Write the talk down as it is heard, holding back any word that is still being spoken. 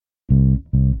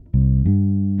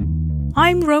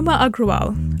I'm Roma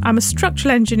Agrawal. I'm a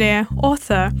structural engineer,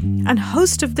 author, and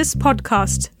host of this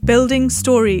podcast, Building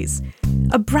Stories,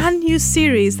 a brand new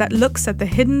series that looks at the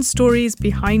hidden stories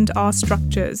behind our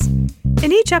structures.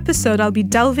 In each episode, I'll be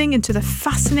delving into the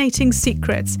fascinating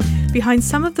secrets behind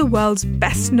some of the world's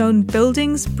best-known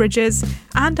buildings, bridges,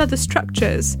 and other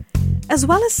structures, as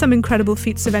well as some incredible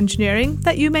feats of engineering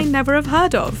that you may never have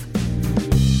heard of.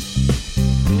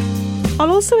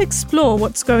 I'll also explore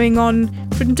what's going on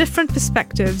from different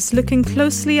perspectives, looking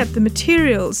closely at the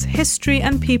materials, history,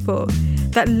 and people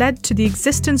that led to the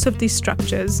existence of these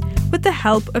structures with the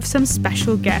help of some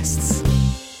special guests.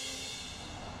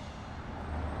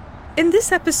 In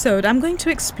this episode, I'm going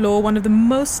to explore one of the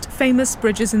most famous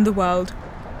bridges in the world,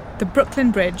 the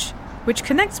Brooklyn Bridge, which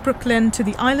connects Brooklyn to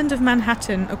the island of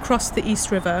Manhattan across the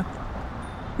East River.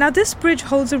 Now, this bridge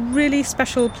holds a really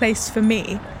special place for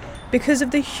me because of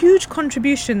the huge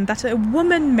contribution that a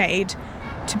woman made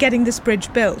to getting this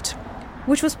bridge built,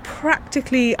 which was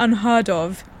practically unheard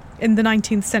of in the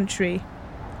 19th century.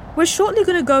 We're shortly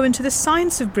going to go into the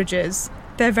science of bridges,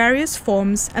 their various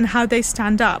forms, and how they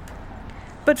stand up.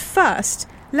 But first,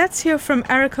 let's hear from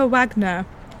Erica Wagner,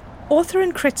 author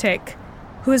and critic,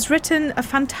 who has written a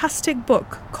fantastic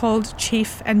book called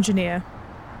Chief Engineer.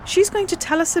 She's going to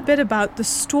tell us a bit about the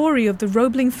story of the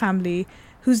Roebling family,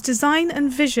 whose design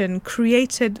and vision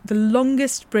created the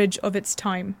longest bridge of its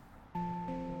time.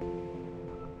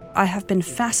 I have been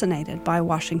fascinated by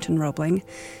Washington Roebling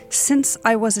since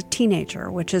I was a teenager,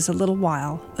 which is a little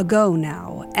while ago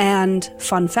now. And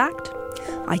fun fact,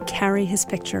 I carry his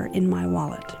picture in my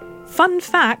wallet. Fun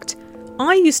fact,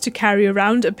 I used to carry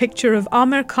around a picture of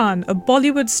Aamir Khan, a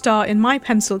Bollywood star, in my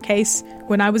pencil case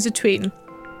when I was a tween.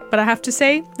 But I have to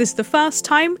say, this is the first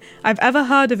time I've ever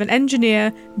heard of an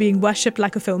engineer being worshipped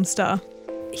like a film star.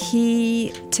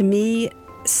 He, to me,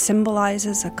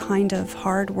 symbolizes a kind of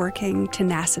hard-working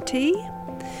tenacity,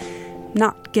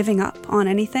 not giving up on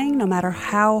anything, no matter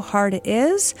how hard it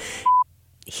is.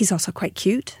 He's also quite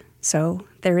cute, so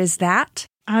there is that.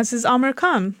 As is Aamir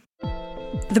Khan.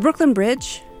 The Brooklyn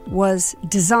Bridge was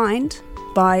designed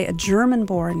by a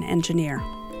German-born engineer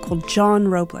called John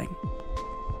Roebling.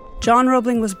 John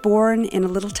Roebling was born in a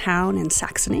little town in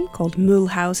Saxony called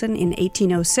Mühlhausen in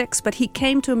 1806, but he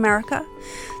came to America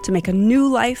to make a new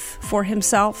life for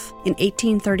himself in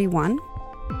 1831.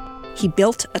 He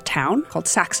built a town called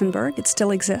Saxonburg. It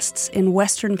still exists in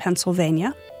western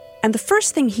Pennsylvania. And the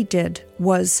first thing he did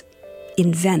was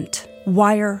invent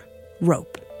wire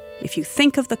rope. If you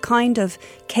think of the kind of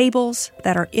cables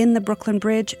that are in the Brooklyn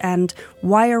Bridge and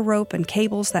wire rope and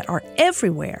cables that are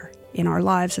everywhere in our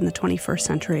lives in the 21st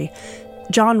century,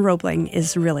 John Roebling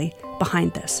is really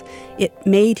behind this. It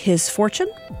made his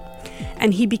fortune,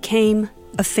 and he became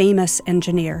a famous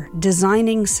engineer,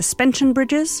 designing suspension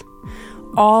bridges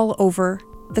all over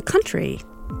the country.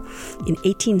 In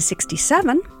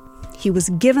 1867, he was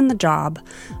given the job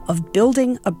of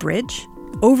building a bridge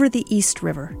over the East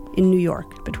River in New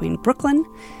York between Brooklyn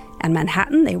and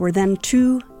Manhattan. They were then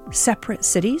two separate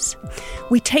cities.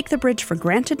 We take the bridge for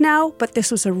granted now, but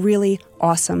this was a really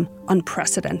awesome,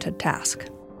 unprecedented task.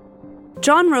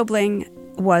 John Roebling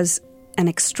was an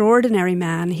extraordinary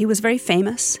man. He was very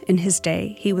famous in his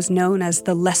day. He was known as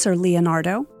the Lesser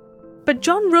Leonardo. But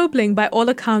John Roebling, by all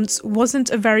accounts, wasn't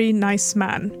a very nice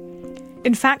man.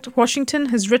 In fact, Washington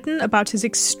has written about his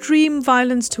extreme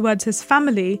violence towards his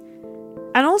family,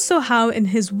 and also how, in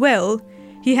his will,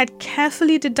 he had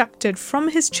carefully deducted from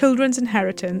his children's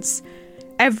inheritance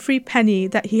every penny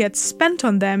that he had spent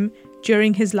on them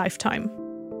during his lifetime.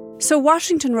 So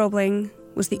Washington Roebling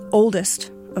was the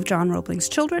oldest of John Roebling's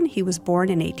children. He was born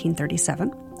in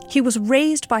 1837. He was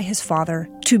raised by his father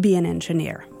to be an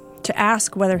engineer. To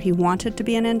ask whether he wanted to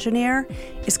be an engineer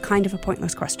is kind of a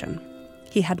pointless question.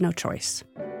 He had no choice.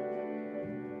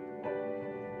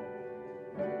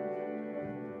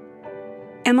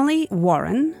 Emily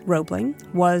Warren Roebling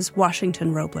was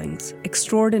Washington Roebling's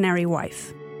extraordinary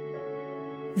wife.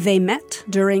 They met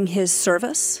during his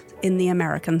service in the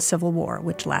American Civil War,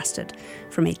 which lasted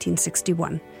from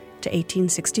 1861 to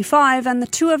 1865, and the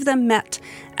two of them met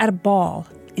at a ball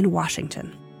in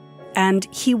Washington. And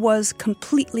he was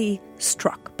completely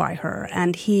struck by her,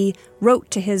 and he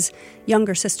wrote to his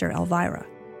younger sister, Elvira.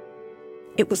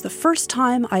 It was the first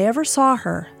time I ever saw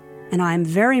her, and I am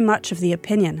very much of the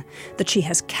opinion that she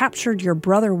has captured your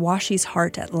brother Washi's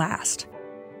heart at last.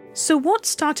 So what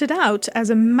started out as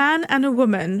a man and a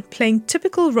woman playing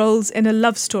typical roles in a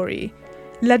love story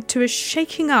led to a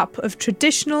shaking up of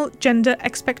traditional gender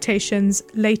expectations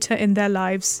later in their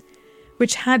lives,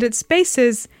 which had its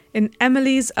basis in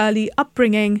Emily's early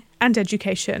upbringing and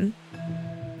education.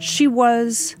 She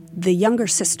was the younger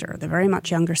sister, the very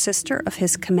much younger sister of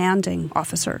his commanding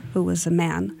officer, who was a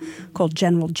man called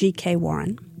General G.K.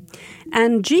 Warren.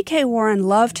 And G.K. Warren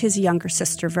loved his younger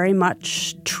sister very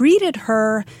much, treated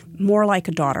her more like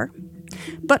a daughter,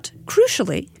 but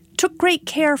crucially took great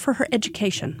care for her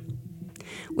education,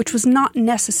 which was not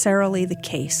necessarily the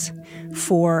case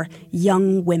for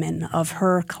young women of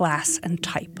her class and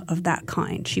type of that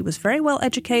kind. She was very well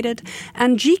educated,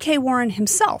 and G.K. Warren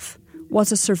himself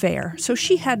was a surveyor, so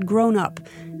she had grown up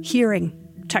hearing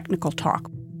technical talk.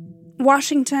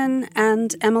 Washington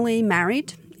and Emily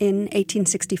married in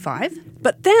 1865.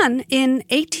 But then, in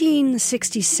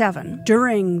 1867,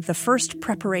 during the first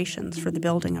preparations for the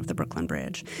building of the Brooklyn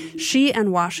Bridge, she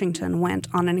and Washington went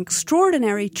on an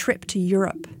extraordinary trip to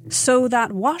Europe so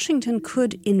that Washington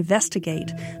could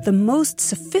investigate the most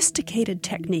sophisticated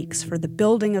techniques for the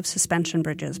building of suspension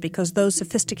bridges, because those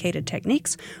sophisticated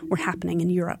techniques were happening in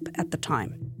Europe at the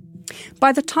time.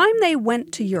 By the time they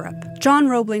went to Europe, John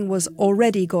Roebling was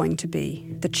already going to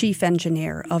be the chief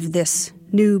engineer of this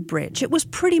new bridge. It was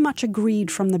pretty much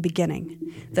agreed from the beginning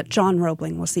that John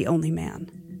Roebling was the only man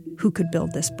who could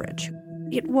build this bridge.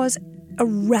 It was a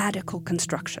radical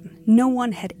construction. No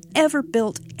one had ever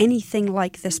built anything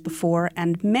like this before,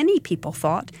 and many people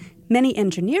thought, many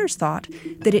engineers thought,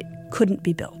 that it couldn't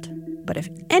be built. But if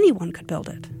anyone could build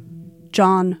it,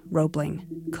 John Roebling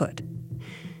could.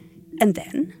 And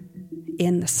then,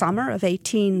 in the summer of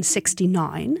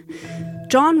 1869,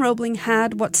 John Roebling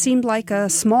had what seemed like a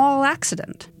small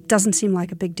accident. Doesn't seem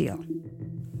like a big deal.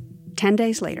 10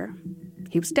 days later,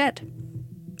 he was dead.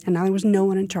 And now there was no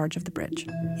one in charge of the bridge.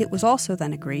 It was also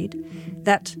then agreed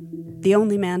that the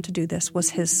only man to do this was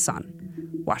his son,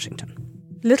 Washington.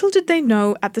 Little did they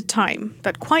know at the time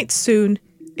that quite soon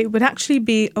it would actually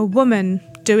be a woman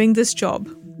doing this job.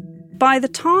 By the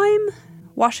time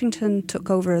Washington took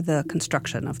over the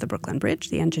construction of the Brooklyn Bridge,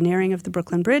 the engineering of the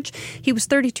Brooklyn Bridge, he was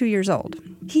 32 years old.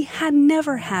 He had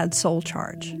never had sole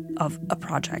charge of a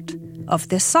project of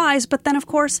this size, but then, of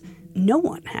course, no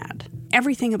one had.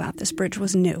 Everything about this bridge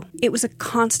was new. It was a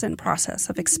constant process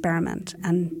of experiment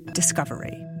and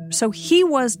discovery. So he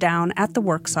was down at the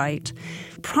work site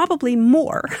probably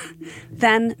more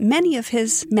than many of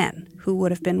his men who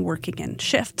would have been working in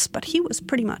shifts, but he was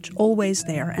pretty much always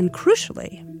there, and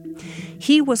crucially,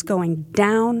 he was going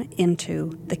down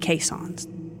into the caissons.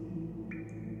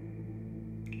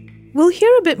 We'll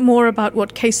hear a bit more about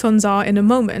what caissons are in a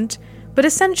moment, but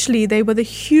essentially they were the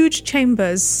huge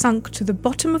chambers sunk to the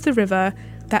bottom of the river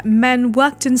that men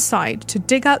worked inside to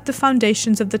dig out the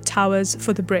foundations of the towers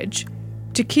for the bridge.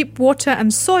 To keep water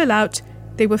and soil out,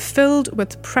 they were filled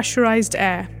with pressurized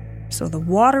air. So the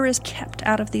water is kept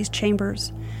out of these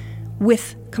chambers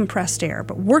with compressed air.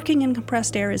 But working in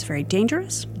compressed air is very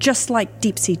dangerous, just like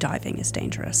deep-sea diving is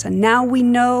dangerous. And now we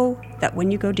know that when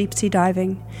you go deep-sea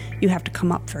diving, you have to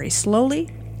come up very slowly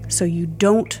so you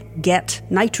don't get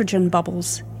nitrogen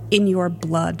bubbles in your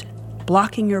blood,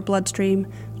 blocking your bloodstream,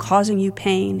 causing you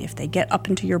pain. If they get up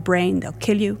into your brain, they'll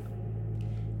kill you.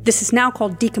 This is now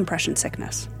called decompression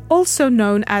sickness, also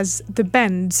known as the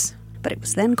bends. But it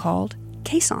was then called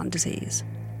caisson disease.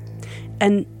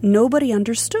 And nobody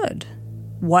understood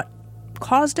what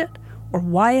caused it or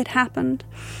why it happened.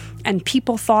 And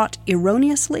people thought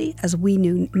erroneously, as we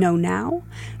know now,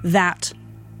 that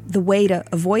the way to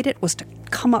avoid it was to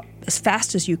come up as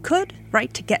fast as you could,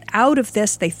 right? To get out of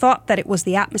this, they thought that it was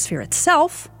the atmosphere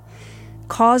itself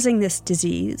causing this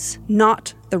disease,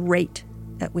 not the rate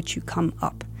at which you come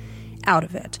up out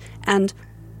of it. And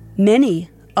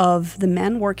many of the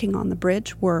men working on the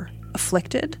bridge were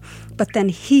afflicted, but then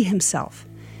he himself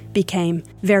became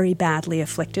very badly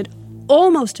afflicted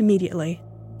almost immediately.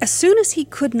 As soon as he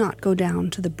could not go down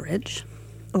to the bridge,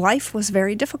 life was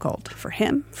very difficult for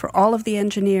him, for all of the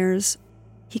engineers.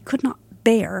 He could not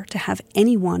bear to have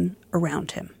anyone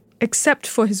around him. Except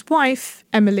for his wife,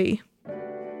 Emily.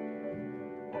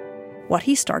 What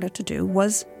he started to do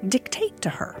was dictate to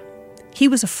her. He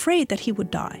was afraid that he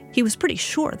would die. He was pretty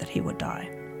sure that he would die.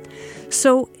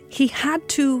 So he had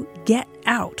to get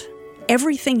out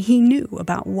everything he knew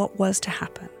about what was to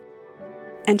happen.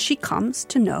 And she comes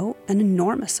to know an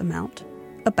enormous amount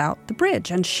about the bridge.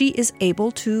 And she is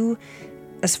able to,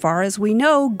 as far as we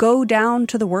know, go down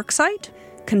to the worksite,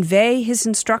 convey his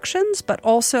instructions, but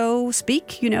also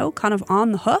speak, kind of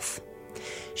on the hoof.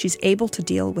 She's able to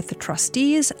deal with the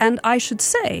trustees. And I should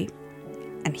say,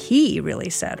 and he really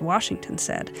said, Washington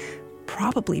said,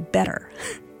 probably better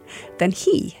than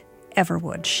he ever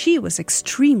would. She was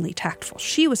extremely tactful.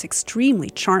 She was extremely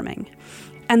charming.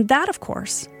 And that, of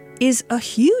course, is a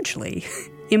hugely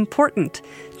important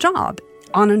job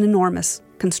on an enormous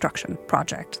construction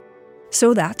project.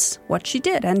 So that's what she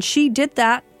did, and she did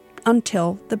that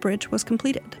until the bridge was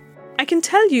completed. I can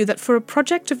tell you that for a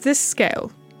project of this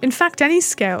scale, in fact any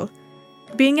scale,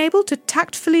 being able to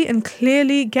tactfully and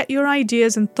clearly get your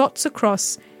ideas and thoughts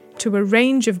across to a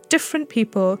range of different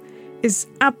people is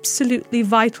absolutely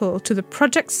vital to the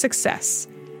project's success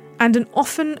and an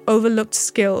often overlooked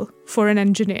skill for an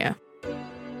engineer.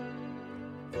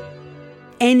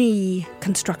 Any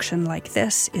construction like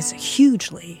this is a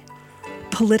hugely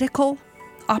political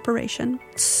operation,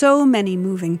 so many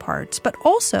moving parts, but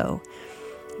also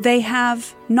they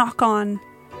have knock-on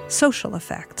social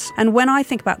effects. And when I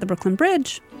think about the Brooklyn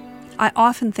Bridge, I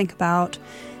often think about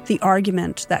the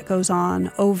argument that goes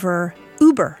on over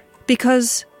Uber.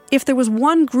 Because if there was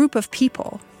one group of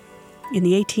people in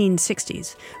the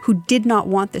 1860s who did not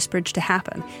want this bridge to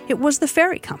happen, it was the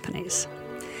ferry companies.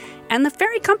 And the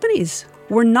ferry companies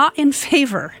were not in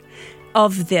favor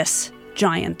of this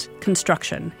giant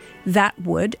construction that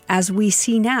would, as we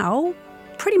see now,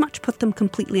 pretty much put them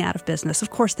completely out of business. Of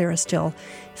course, there are still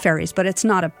ferries, but it's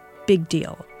not a big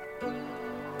deal.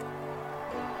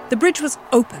 The bridge was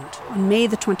opened on May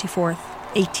the 24th,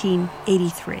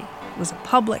 1883. It was a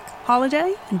public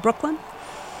holiday in Brooklyn,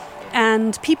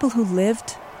 and people who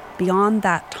lived beyond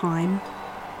that time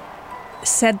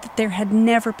said that there had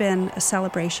never been a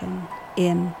celebration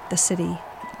in the city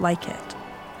like it.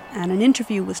 And an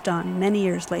interview was done many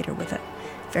years later with a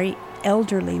very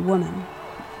elderly woman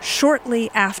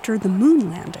shortly after the moon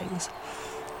landings.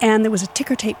 And there was a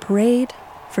ticker tape parade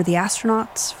for the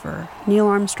astronauts, for Neil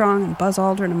Armstrong and Buzz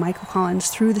Aldrin and Michael Collins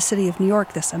through the city of New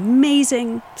York, this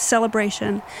amazing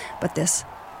celebration. But this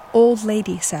old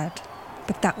lady said,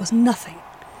 but that was nothing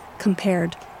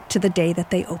compared to the day that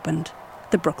they opened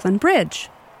the Brooklyn Bridge.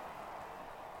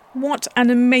 What an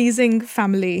amazing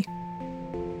family.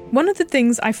 One of the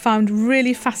things I found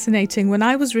really fascinating when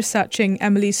I was researching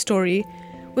Emily's story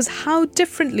was how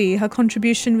differently her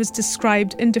contribution was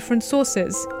described in different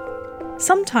sources.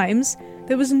 Sometimes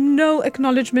there was no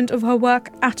acknowledgement of her work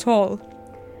at all.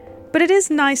 But it is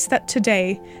nice that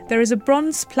today there is a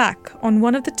bronze plaque on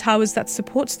one of the towers that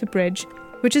supports the bridge,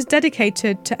 which is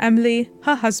dedicated to Emily,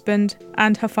 her husband,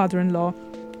 and her father-in-law.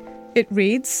 It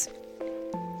reads,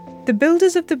 "The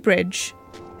builders of the bridge,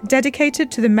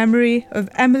 dedicated to the memory of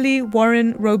Emily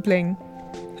Warren Roebling,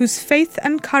 whose faith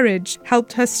and courage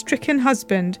helped her stricken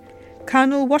husband,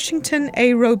 Colonel Washington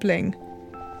A. Roebling,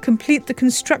 complete the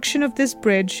construction of this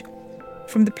bridge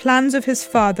from the plans of his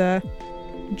father,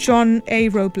 John A.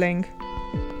 Roebling,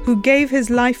 who gave his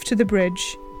life to the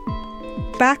bridge.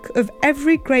 Back of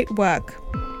every great work,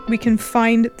 we can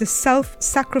find the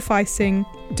self-sacrificing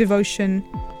devotion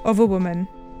of a woman."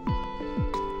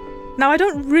 Now, I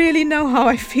don't really know how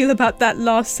I feel about that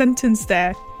last sentence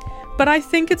there, but I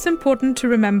think it's important to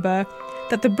remember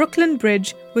that the Brooklyn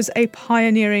Bridge was a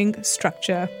pioneering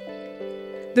structure.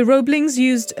 The Roeblings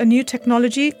used a new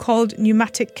technology called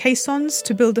pneumatic caissons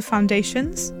to build the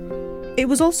foundations. It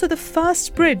was also the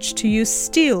first bridge to use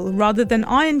steel rather than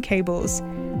iron cables,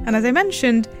 and as I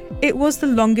mentioned, it was the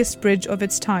longest bridge of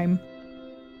its time.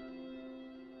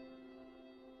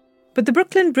 But the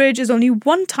Brooklyn Bridge is only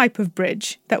one type of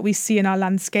bridge that we see in our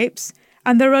landscapes,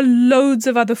 and there are loads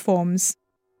of other forms.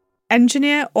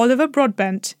 Engineer Oliver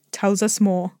Broadbent tells us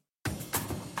more.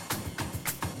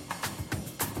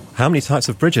 How many types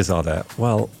of bridges are there?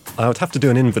 Well, I would have to do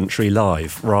an inventory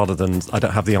live rather than I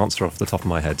don't have the answer off the top of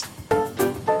my head.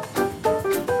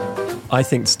 I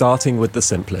think starting with the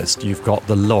simplest, you've got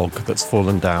the log that's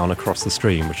fallen down across the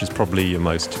stream, which is probably your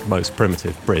most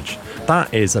primitive bridge.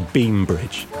 That is a beam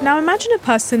bridge. Now imagine a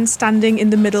person standing in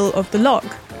the middle of the log.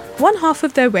 One half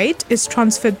of their weight is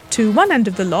transferred to one end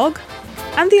of the log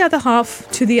and the other half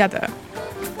to the other.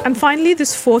 And finally,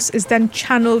 this force is then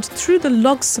channeled through the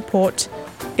log's support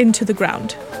into the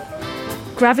ground.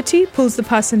 Gravity pulls the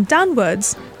person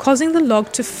downwards, causing the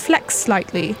log to flex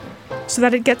slightly, so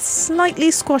that it gets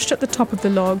slightly squashed at the top of the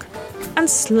log and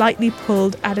slightly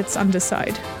pulled at its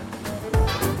underside.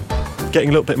 Getting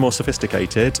a little bit more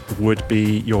sophisticated would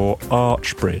be your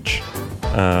arch bridge.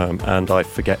 And I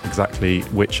forget exactly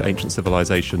which ancient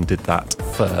civilization did that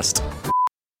first.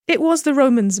 It was the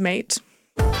Romans, mate.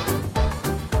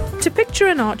 To picture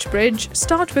an arch bridge,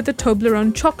 start with a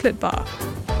Toblerone chocolate bar.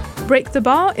 Break the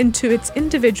bar into its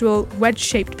individual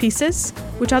wedge-shaped pieces,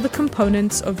 which are the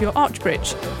components of your arch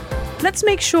bridge. Let's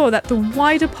make sure that the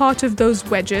wider part of those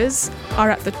wedges are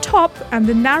at the top and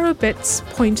the narrow bits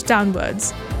point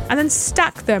downwards, and then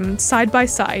stack them side by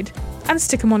side and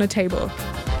stick them on a table.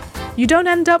 You don't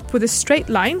end up with a straight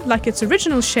line like its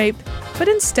original shape, but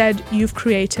instead you've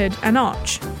created an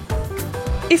arch.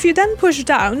 If you then push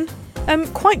down,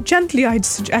 quite gently I'd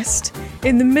suggest,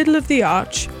 in the middle of the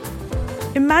arch,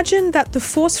 imagine that the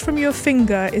force from your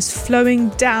finger is flowing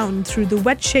down through the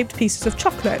wedge-shaped pieces of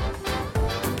chocolate.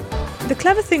 The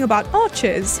clever thing about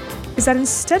arches is that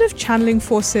instead of channeling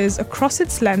forces across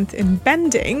its length in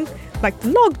bending, like the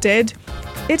log did,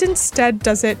 it instead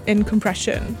does it in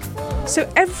compression. So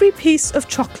every piece of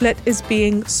chocolate is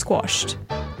being squashed.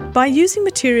 By using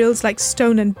materials like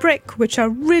stone and brick, which are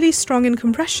really strong in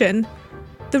compression,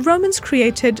 the Romans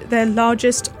created their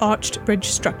largest arched bridge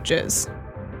structures.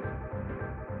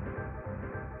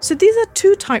 So these are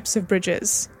two types of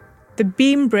bridges, the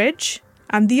beam bridge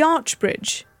and the arch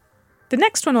bridge. The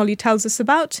next one Ollie tells us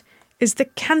about is the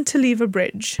cantilever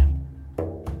bridge.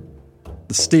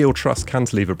 The steel truss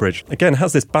cantilever bridge, again,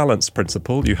 has this balance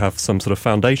principle. You have some sort of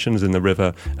foundations in the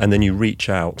river, and then you reach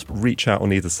out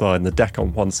on either side, and the deck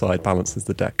on one side balances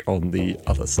the deck on the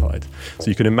other side. So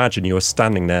you can imagine you are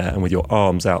standing there, and with your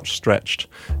arms outstretched,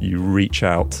 you reach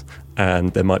out,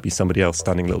 and there might be somebody else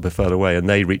standing a little bit further away, and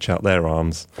they reach out their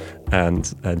arms,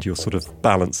 and you're sort of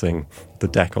balancing the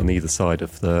deck on either side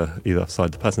of the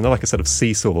person. They're like a set of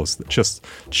seesaws that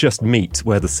just meet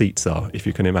where the seats are, if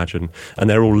you can imagine, and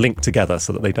they're all linked together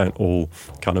so that they don't all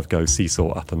kind of go seesaw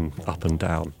up and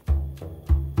down.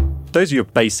 Those are your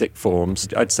basic forms.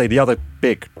 I'd say the other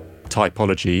big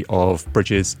typology of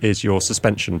bridges is your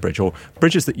suspension bridge, or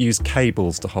bridges that use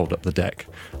cables to hold up the deck.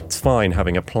 It's fine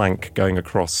having a plank going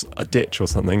across a ditch or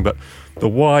something, but the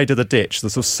wider the ditch, the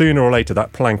sort of sooner or later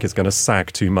that plank is going to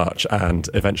sag too much and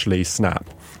eventually snap.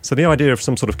 So the idea of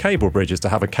some sort of cable bridge is to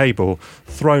have a cable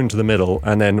thrown to the middle,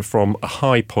 and then from a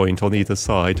high point on either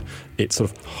side, it's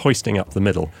sort of hoisting up the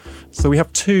middle. So we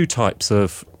have two types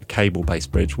of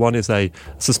cable-based bridge. One is a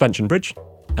suspension bridge,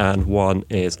 and one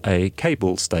is a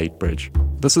cable-stayed bridge.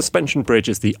 The suspension bridge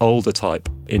is the older type.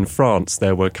 In France,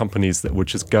 there were companies that would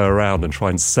just go around and try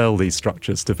and sell these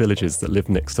structures to villages that live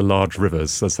next to large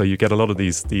rivers. So you get a lot of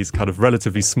these kind of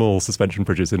relatively small suspension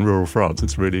bridges in rural France.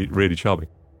 It's really, really charming.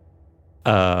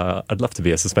 I'd love to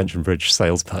be a suspension bridge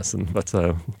salesperson, but...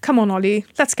 Come on, Ollie.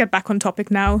 Let's get back on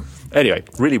topic now. Anyway,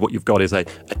 really what you've got is a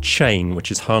chain which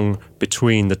is hung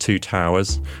between the two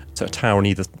towers. So a tower on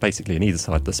either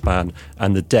side of the span,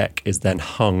 and the deck is then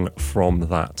hung from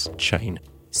that chain.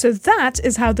 So that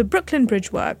is how the Brooklyn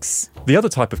Bridge works. The other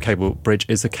type of cable bridge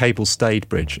is a cable-stayed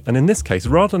bridge. And in this case,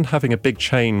 rather than having a big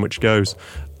chain which goes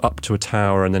up to a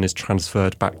tower and then is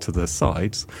transferred back to the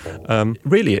sides,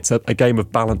 really it's a game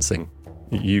of balancing.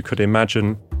 You could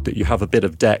imagine that you have a bit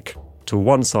of deck to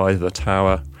one side of the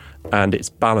tower, and it's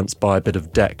balanced by a bit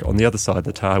of deck on the other side of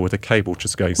the tower, with a cable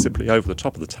just going simply over the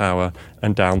top of the tower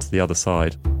and down to the other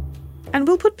side. And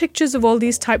we'll put pictures of all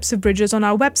these types of bridges on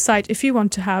our website if you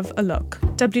want to have a look.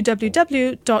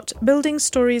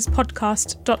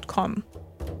 www.buildingstoriespodcast.com.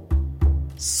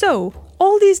 So,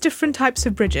 all these different types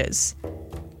of bridges.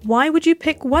 Why would you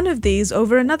pick one of these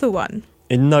over another one?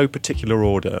 In no particular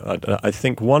order. I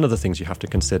think one of the things you have to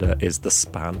consider is the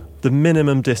span, the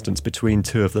minimum distance between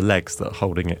two of the legs that are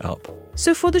holding it up.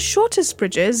 So for the shortest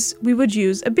bridges, we would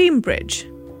use a beam bridge.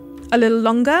 A little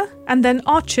longer, and then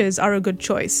arches are a good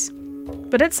choice.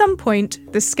 But at some point,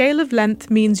 the scale of length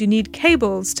means you need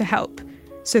cables to help.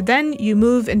 So then you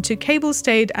move into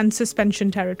cable-stayed and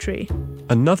suspension territory.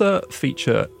 Another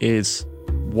feature is,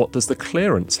 what does the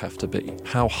clearance have to be?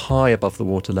 How high above the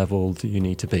water level do you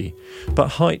need to be? But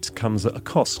height comes at a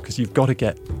cost, because you've got to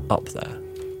get up there.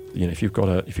 You know, if you've got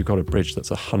a bridge that's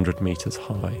 100 metres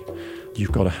high,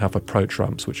 you've got to have approach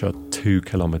ramps which are 2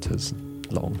 kilometres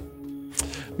long.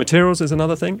 Materials is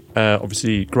another thing.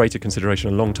 Obviously, greater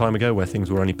consideration a long time ago where things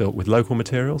were only built with local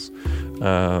materials.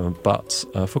 But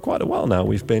for quite a while now,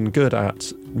 we've been good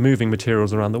at moving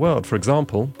materials around the world. For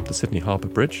example, the Sydney Harbour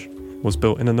Bridge was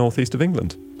built in the northeast of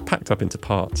England, packed up into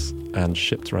parts and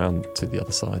shipped around to the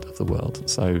other side of the world.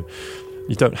 So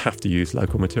you don't have to use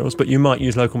local materials, but you might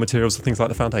use local materials for things like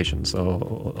the foundations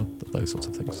or those sorts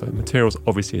of things. So materials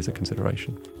obviously is a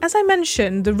consideration. As I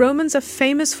mentioned, the Romans are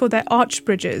famous for their arch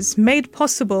bridges, made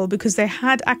possible because they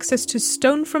had access to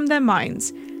stone from their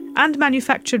mines and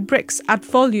manufactured bricks at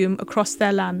volume across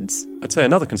their lands. I'd say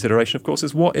another consideration, of course,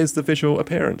 is what is the visual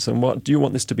appearance, and what do you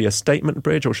want this to be a statement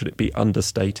bridge, or should it be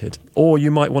understated? Or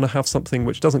you might want to have something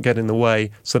which doesn't get in the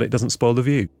way so that it doesn't spoil the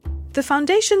view. The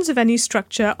foundations of any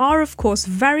structure are, of course,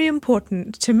 very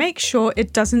important to make sure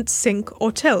it doesn't sink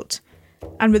or tilt.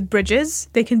 And with bridges,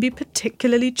 they can be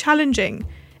particularly challenging,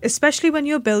 especially when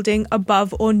you're building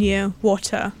above or near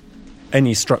water.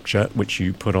 Any structure which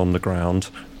you put on the ground,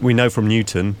 we know from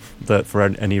Newton that for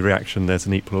any reaction there's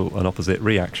an equal and opposite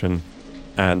reaction.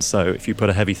 And so if you put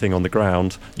a heavy thing on the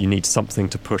ground, you need something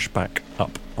to push back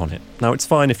up on it. Now, it's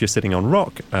fine if you're sitting on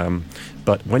rock,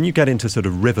 but when you get into sort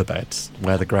of riverbeds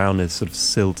where the ground is sort of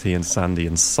silty and sandy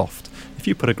and soft, if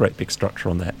you put a great big structure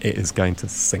on there, it is going to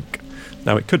sink.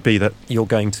 Now, it could be that you're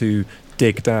going to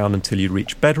dig down until you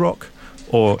reach bedrock,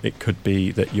 or it could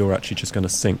be that you're actually just going to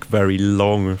sink very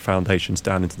long foundations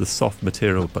down into the soft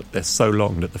material, but they're so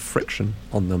long that the friction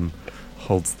on them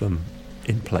holds them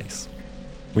in place.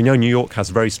 We know New York has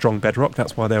very strong bedrock,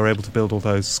 that's why they were able to build all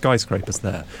those skyscrapers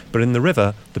there. But in the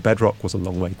river, the bedrock was a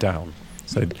long way down.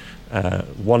 So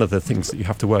one of the things that you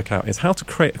have to work out is how to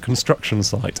create a construction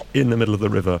site in the middle of the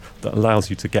river that allows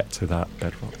you to get to that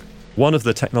bedrock. One of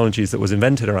the technologies that was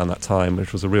invented around that time,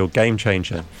 which was a real game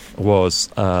changer, was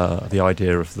the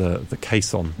idea of the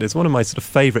caisson. It's one of my sort of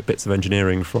favourite bits of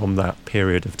engineering from that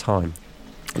period of time.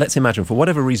 Let's imagine, for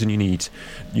whatever reason you need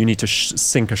to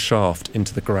sink a shaft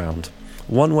into the ground.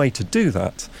 One way to do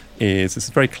that is, it's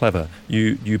very clever,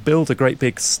 you build a great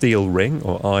big steel ring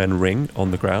or iron ring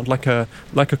on the ground, like a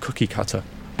cookie cutter.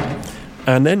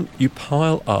 And then you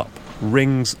pile up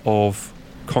rings of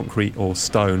concrete or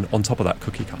stone on top of that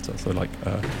cookie cutter, so like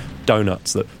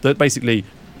donuts that basically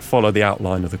follow the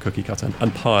outline of the cookie cutter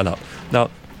and pile up. Now,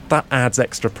 that adds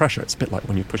extra pressure. It's a bit like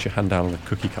when you push your hand down on a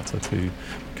cookie cutter to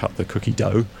cut the cookie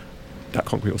dough. That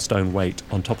concrete or stone weight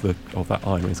on top of that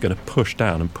iron is going to push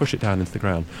down and push it down into the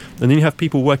ground. And then you have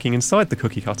people working inside the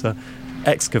cookie cutter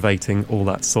excavating all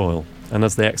that soil. And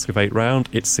as they excavate round,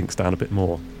 it sinks down a bit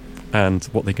more. And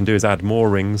what they can do is add more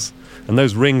rings, and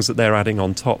those rings that they're adding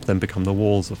on top then become the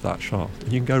walls of that shaft.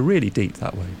 And you can go really deep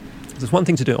that way. There's one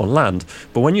thing to do it on land,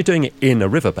 but when you're doing it in a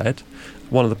riverbed,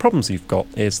 one of the problems you've got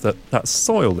is that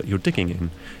soil that you're digging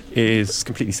in is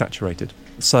completely saturated.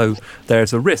 So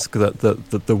there's a risk that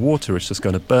the water is just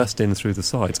going to burst in through the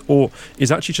sides, or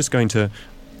is actually just going to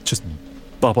just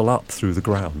bubble up through the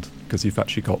ground, because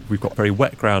we've got very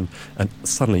wet ground, and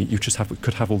suddenly you just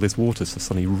could have all this water so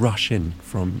suddenly rush in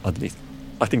from underneath.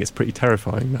 I think it's pretty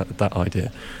terrifying, that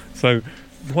idea. So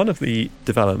one of the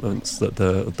developments that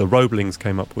the Roeblings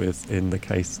came up with in the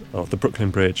case of the Brooklyn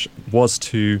Bridge was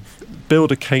to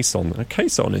build a caisson. A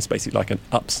caisson is basically like an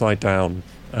upside down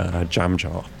jam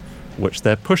jar, which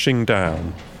they're pushing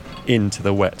down into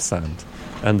the wet sand.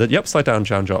 And the upside down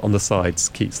jam jar on the sides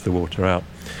keeps the water out.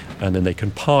 And then they can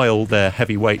pile their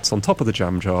heavy weights on top of the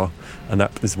jam jar, and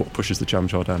that is what pushes the jam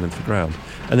jar down into the ground.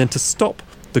 And then to stop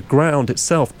the ground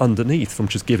itself underneath from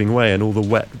just giving way and all the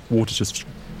wet water just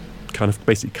kind of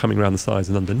basically coming around the sides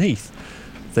and underneath,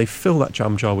 they fill that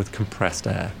jam jar with compressed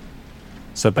air.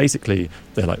 So basically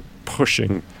they're like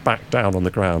pushing back down on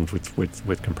the ground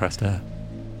with compressed air.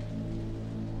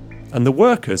 And the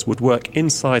workers would work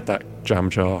inside that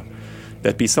jam jar.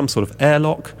 There'd be some sort of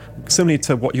airlock, similar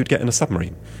to what you'd get in a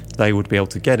submarine. They would be able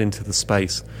to get into the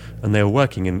space, and they were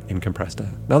working in compressed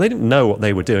air. Now, they didn't know what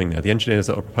they were doing there. The engineers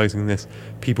that were proposing this,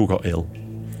 people got ill.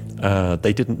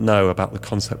 They didn't know about the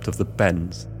concept of the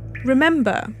bends.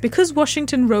 Remember, because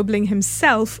Washington Roebling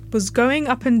himself was going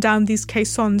up and down these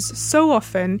caissons so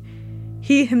often,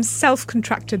 he himself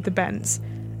contracted the bends,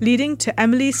 leading to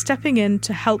Emily stepping in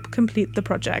to help complete the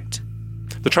project.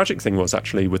 The tragic thing was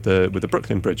actually with the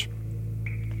Brooklyn Bridge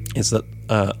is that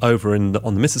over on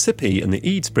the Mississippi and the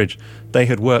Eads Bridge, they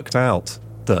had worked out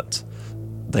that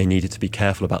they needed to be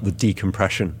careful about the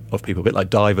decompression of people, a bit like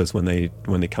divers when they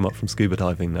come up from scuba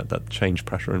diving, that change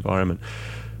pressure environment.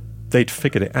 They'd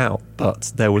figured it out,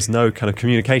 but there was no kind of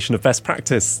communication of best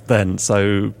practice then.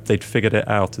 So they'd figured it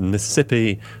out in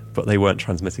Mississippi, but they weren't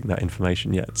transmitting that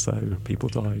information yet. So people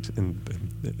died in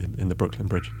the Brooklyn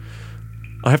Bridge.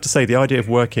 I have to say, the idea of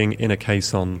working in a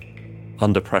caisson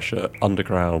under pressure,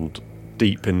 underground,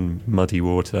 deep in muddy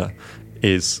water,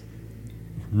 is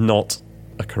not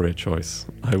a career choice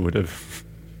I would have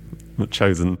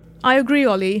chosen. I agree,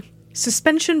 Ollie.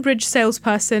 Suspension bridge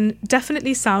salesperson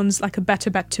definitely sounds like a better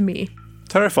bet to me.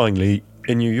 Terrifyingly,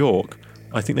 in New York,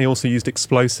 I think they also used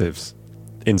explosives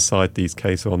inside these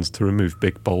caissons to remove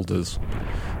big boulders.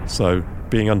 So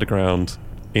being underground,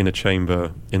 in a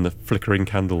chamber, in the flickering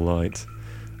candlelight,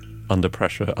 under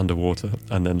pressure, underwater,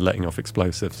 and then letting off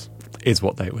explosives is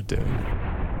what they were doing.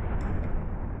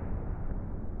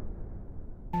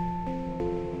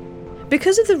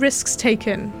 Because of the risks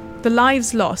taken, the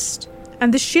lives lost,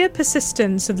 and the sheer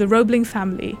persistence of the Roebling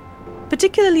family,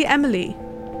 particularly Emily,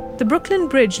 the Brooklyn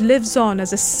Bridge lives on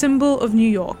as a symbol of New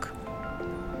York.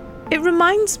 It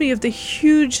reminds me of the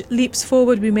huge leaps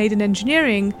forward we made in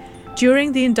engineering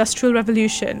during the Industrial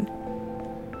Revolution.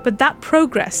 But that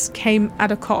progress came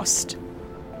at a cost.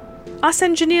 Us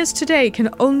engineers today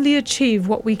can only achieve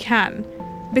what we can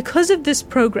because of this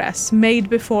progress made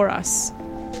before us.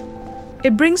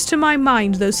 It brings to my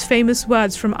mind those famous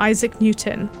words from Isaac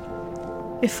Newton.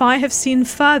 If I have seen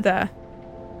further,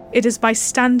 it is by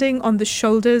standing on the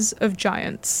shoulders of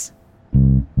giants.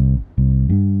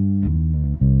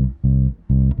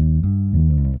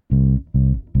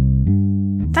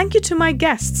 Thank you to my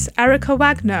guests, Erica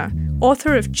Wagner,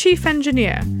 author of Chief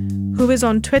Engineer, who is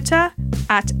on Twitter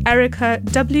at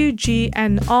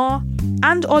EricaWGNR,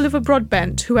 and Oliver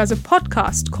Broadbent, who has a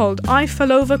podcast called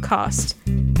Eiffelovercast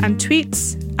and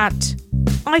tweets at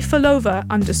Eiffelover_.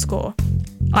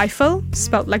 Eiffel,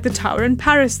 spelt like the tower in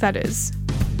Paris, that is.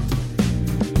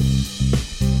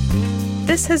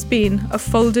 This has been a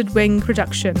Folded Wing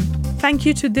production. Thank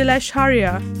you to Dilesh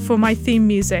Haria for my theme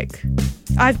music.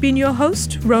 I've been your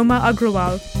host, Roma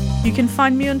Agrawal. You can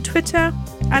find me on Twitter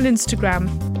and Instagram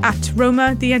at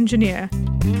Roma the Engineer,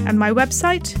 and my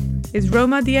website is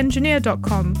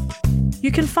romatheengineer.com.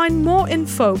 You can find more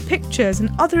info, pictures, and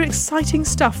other exciting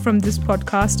stuff from this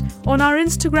podcast on our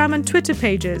Instagram and Twitter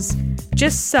pages.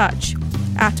 Just search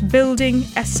at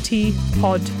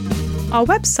BuildingSTPod. Our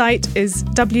website is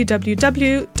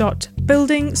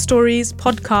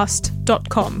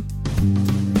www.buildingstoriespodcast.com.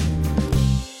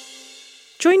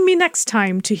 Join me next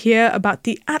time to hear about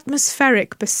the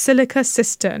atmospheric Basilica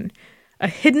Cistern, a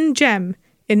hidden gem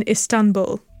in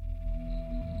Istanbul.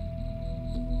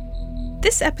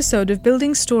 This episode of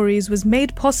Building Stories was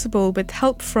made possible with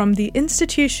help from the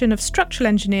Institution of Structural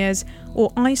Engineers, or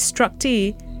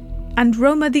iStructE, and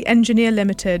Roma the Engineer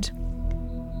Limited.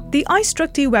 The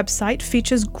iStructE website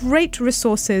features great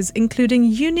resources, including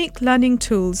unique learning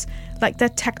tools like their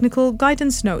technical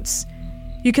guidance notes.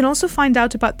 You can also find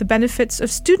out about the benefits of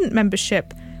student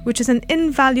membership, which is an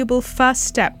invaluable first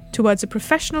step towards a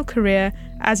professional career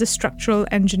as a structural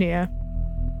engineer.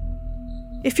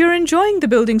 If you're enjoying the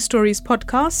Building Stories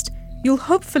podcast, you'll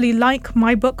hopefully like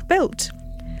my book Built.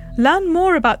 Learn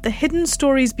more about the hidden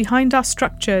stories behind our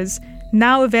structures,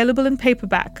 now available in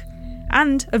paperback,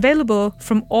 and available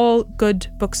from all good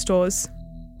bookstores.